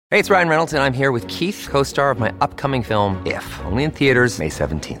Hey, it's Ryan Reynolds, and I'm here with Keith, co-star of my upcoming film, If, only in theaters May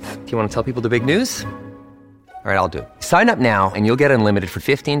 17th. Do you want to tell people the big news? All right, I'll do it. Sign up now and you'll get unlimited for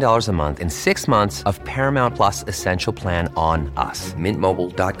 $15 a month and 6 months of Paramount Plus Essential Plan on us.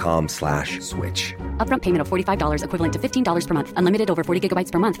 MintMobile.com/switch. Upfront payment of $45 equivalent to $15 per month. Unlimited over 40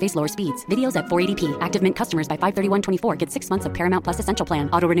 gigabytes per month. Face lower speeds. Videos at 480p. Active Mint customers by 531.24 get 6 months of Paramount Plus Essential Plan.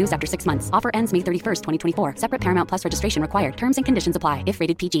 Auto renews after 6 months. Offer ends May 31st, 2024. Separate Paramount Plus registration required. Terms and conditions apply if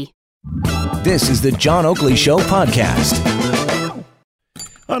rated PG. This is the John Oakley Show podcast.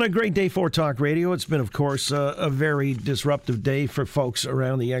 On a great day for Talk Radio, it's been, of course, a very disruptive day for folks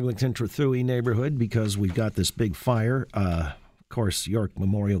around the Eglinton-Trethewey neighborhood because we've got this big fire. Of course, York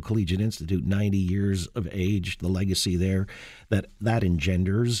Memorial Collegiate Institute, 90 years of age, the legacy there that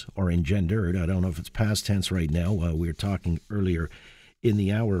engenders or engendered. I don't know if it's past tense right now. We were talking earlier in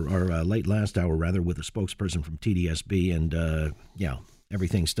the hour, or late last hour, rather, with a spokesperson from TDSB, and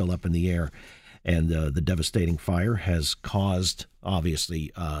everything's still up in the air. And the devastating fire has caused,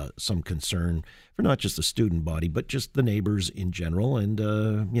 obviously, some concern for not just the student body, but just the neighbors in general. And,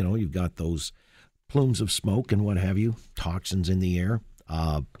 you've got those plumes of smoke and what have you, toxins in the air.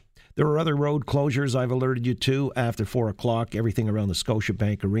 There are other road closures I've alerted you to after 4 o'clock, everything around the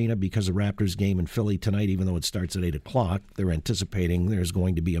Scotiabank Arena because of Raptors game in Philly tonight, even though it starts at 8 o'clock. They're anticipating there's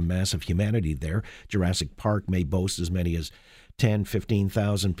going to be a massive humanity there. Jurassic Park may boast as many as 10,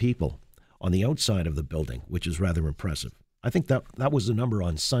 15,000 people on the outside of the building, which is rather impressive. I think that was the number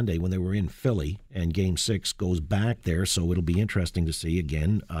on Sunday when they were in Philly, and Game 6 goes back there, so it'll be interesting to see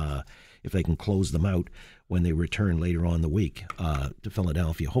again if they can close them out when they return later on in the week to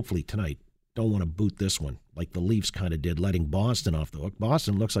Philadelphia. Hopefully tonight. Don't want to boot this one like the Leafs kind of did, letting Boston off the hook.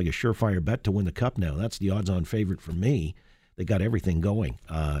 Boston looks like a surefire bet to win the Cup now. That's the odds-on favorite for me. They got everything going,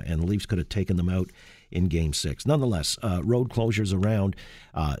 and the Leafs could have taken them out in Game 6. Nonetheless, road closures around,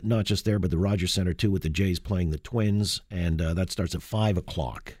 not just there, but the Rogers Centre, too, with the Jays playing the Twins, and that starts at 5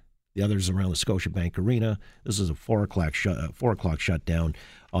 o'clock. The others around the Scotiabank Arena. This is a 4 o'clock shutdown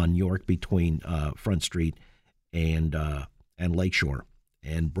on York between Front Street and Lakeshore.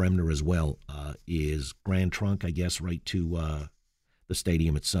 And Bremner as well is Grand Trunk, I guess, right to the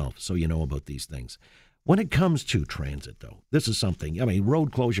stadium itself. So you know about these things. When it comes to transit, though, this is something,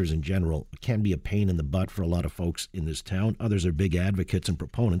 road closures in general can be a pain in the butt for a lot of folks in this town. Others are big advocates and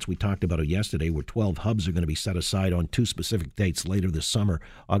proponents. We talked about it yesterday where 12 hubs are going to be set aside on 2 specific dates later this summer,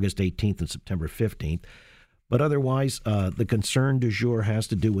 August 18th and September 15th. But otherwise, the concern du jour has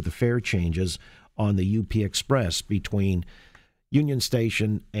to do with the fare changes on the UP Express between Union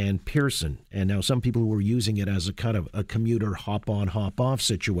Station and Pearson. And now some people who are using it as a kind of a commuter hop-on, hop-off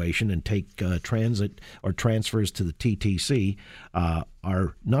situation and take transit or transfers to the TTC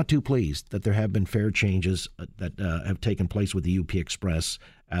are not too pleased that there have been fare changes that have taken place with the UP Express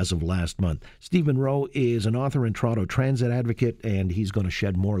as of last month. Steve Munro is an author and Toronto transit advocate, and he's going to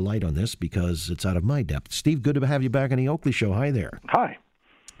shed more light on this because it's out of my depth. Steve, good to have you back on the Oakley Show. Hi there. Hi.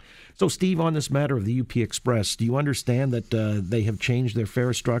 So, Steve, on this matter of the UP Express, do you understand that they have changed their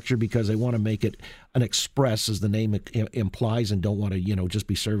fare structure because they want to make it an express, as the name implies, and don't want to, just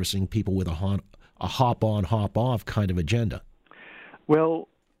be servicing people with a hop-on, hop-off kind of agenda? Well,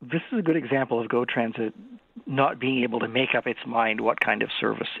 this is a good example of GO Transit not being able to make up its mind what kind of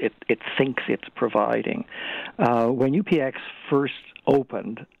service it thinks it's providing. When UPX first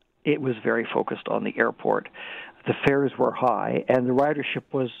opened, it was very focused on the airport. The fares were high, and the ridership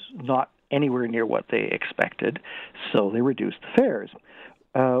was not anywhere near what they expected, so they reduced the fares.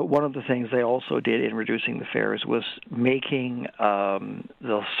 One of the things they also did in reducing the fares was making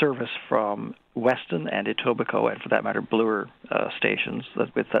the service from Weston and Etobicoke, and for that matter, Bloor stations,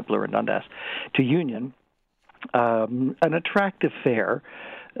 with that Bloor and Dundas, to Union, an attractive fare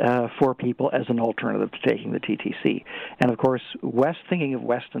for people as an alternative to taking the TTC. And of course, thinking of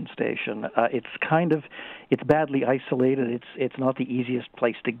Weston Station, it's badly isolated. It's not the easiest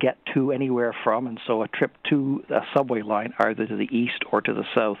place to get to anywhere from, and so a trip to a subway line, either to the east or to the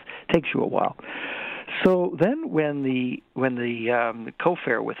south, takes you a while. So then when the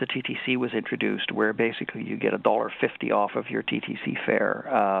co-fare with the TTC was introduced, where basically you get $1.50 off of your TTC fare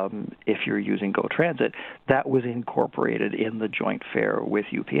if you're using GO Transit, that was incorporated in the joint fare with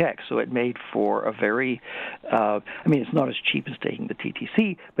UPX. So it made for a very, it's not as cheap as taking the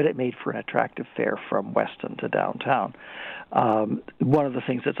TTC, but it made for an attractive fare from Weston to downtown. One of the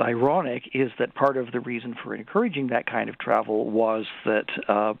things that's ironic is that part of the reason for encouraging that kind of travel was that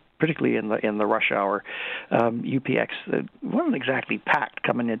particularly in the rush hour. UPX wasn't exactly packed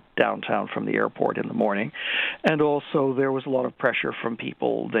coming in downtown from the airport in the morning. And also there was a lot of pressure from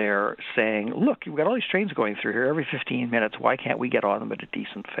people there saying, look, you've got all these trains going through here every 15 minutes. Why can't we get on them at a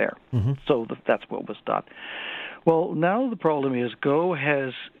decent fare? Mm-hmm. So that's what was done. Well, now the problem is Go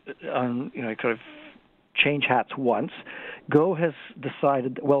has, kind of change hats once. Go has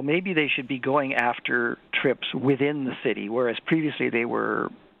decided, well, maybe they should be going after trips within the city, whereas previously they were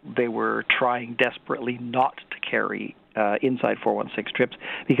trying desperately not to carry inside 416 trips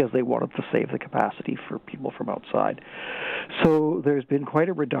because they wanted to save the capacity for people from outside. So there's been quite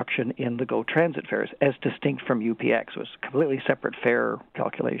a reduction in the Go Transit fares as distinct from UPX. It was a completely separate fare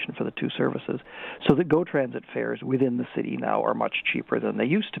calculation for the two services. So the Go Transit fares within the city now are much cheaper than they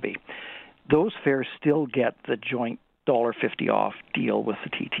used to be. Those fares still get the joint $1.50 off deal with the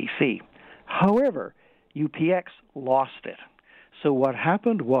TTC. However, UPX lost it. So what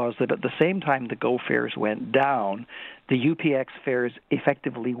happened was that at the same time the Go fares went down, the UPX fares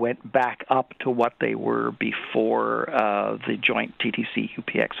effectively went back up to what they were before the joint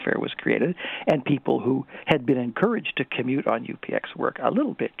TTC-UPX fare was created, and people who had been encouraged to commute on UPX were a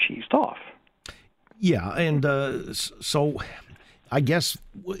little bit cheesed off. Yeah, and so I guess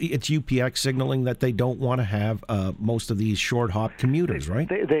it's UPX signaling that they don't want to have most of these short hop commuters, right?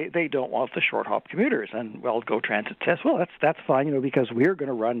 They don't want the short hop commuters, and well, Go Transit says, well, that's fine, because we're going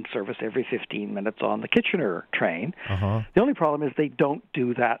to run service every 15 minutes on the Kitchener train. Uh-huh. The only problem is they don't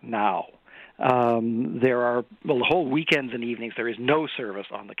do that now. There are, the whole weekends and evenings, there is no service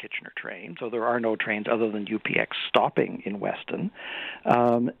on the Kitchener train, so there are no trains other than UPX stopping in Weston.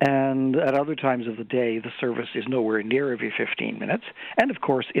 And at other times of the day, the service is nowhere near every 15 minutes. And of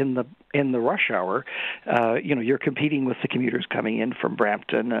course, in the rush hour, you're competing with the commuters coming in from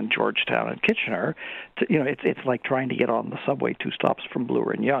Brampton and Georgetown and Kitchener. It's like trying to get on the subway 2 stops from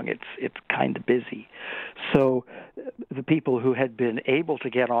Bloor and Yonge. It's kind of busy. So the people who had been able to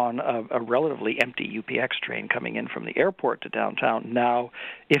get on a relatively empty UPX train coming in from the airport to downtown, now,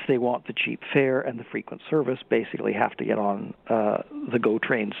 if they want the cheap fare and the frequent service, basically have to get on the Go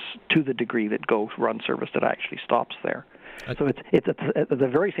trains to the degree that Go runs service that actually stops there. So it's at the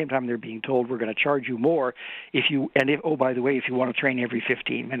very same time they're being told we're going to charge you more by the way, if you want a train every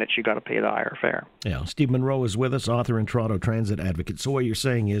 15 minutes, you got to pay the higher fare. Yeah, Steve Munro is with us, author and Toronto Transit advocate. So what you're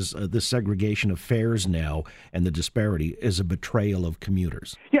saying is this segregation of fares now and the disparity is a betrayal of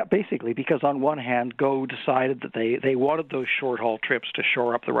commuters. Yeah, basically, because on one hand, Go decided that they wanted those short haul trips to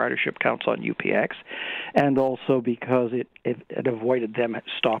shore up the ridership counts on UPX, and also because it avoided them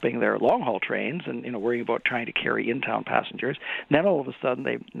stopping their long haul trains and worrying about trying to carry in-town passengers. Then all of a sudden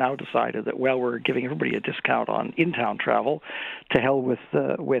they've now decided that, well, we're giving everybody a discount on in-town travel. To hell with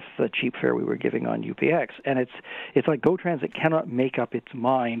the cheap fare we were giving on UPX. And it's like Go Transit cannot make up its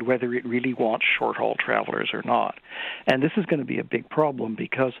mind whether it really wants short-haul travelers or not. And this is going to be a big problem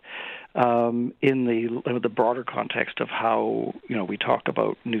because in the broader context of how we talk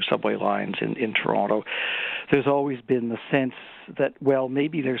about new subway lines in Toronto, there's always been the sense that, well,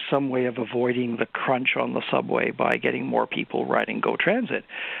 maybe there's some way of avoiding the crunch on the subway by getting more people riding Go Transit.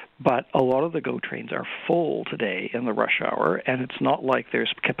 But a lot of the Go trains are full today in the rush hour, and it's not like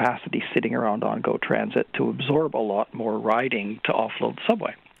there's capacity sitting around on Go Transit to absorb a lot more riding to offload the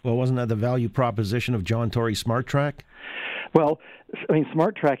subway. Well, wasn't that the value proposition of John Tory's Smart Track? Well, I mean,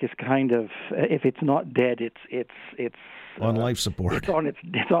 Smart Track is kind of, if it's not dead, it's on life support.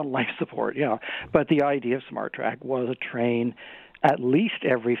 It's on life support, yeah. But the idea of Smart Track was a train at least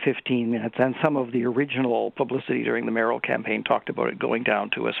every 15 minutes, and some of the original publicity during the mayoral campaign talked about it going down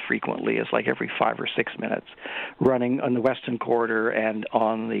to as frequently as like every 5 or 6 minutes, running on the Western Corridor and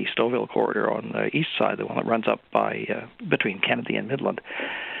on the Stouffville Corridor on the east side, the one that runs up by between Kennedy and Midland.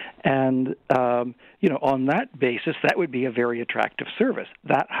 And, on that basis, that would be a very attractive service.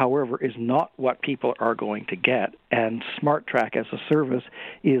 That, however, is not what people are going to get. And Smart Track as a service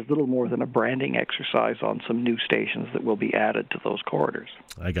is little more than a branding exercise on some new stations that will be added to those corridors.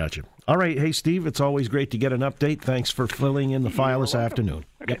 I got you. All right. Hey, Steve, it's always great to get an update. Thanks for filling in the file this afternoon.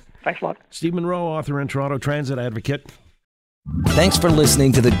 Okay. Yep. Thanks a lot. Steve Munro, author and Toronto Transit advocate. Thanks for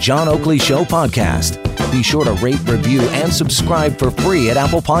listening to the John Oakley Show podcast. Be sure to rate, review, and subscribe for free at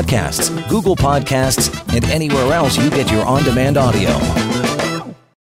Apple Podcasts, Google Podcasts, and anywhere else you get your on-demand audio.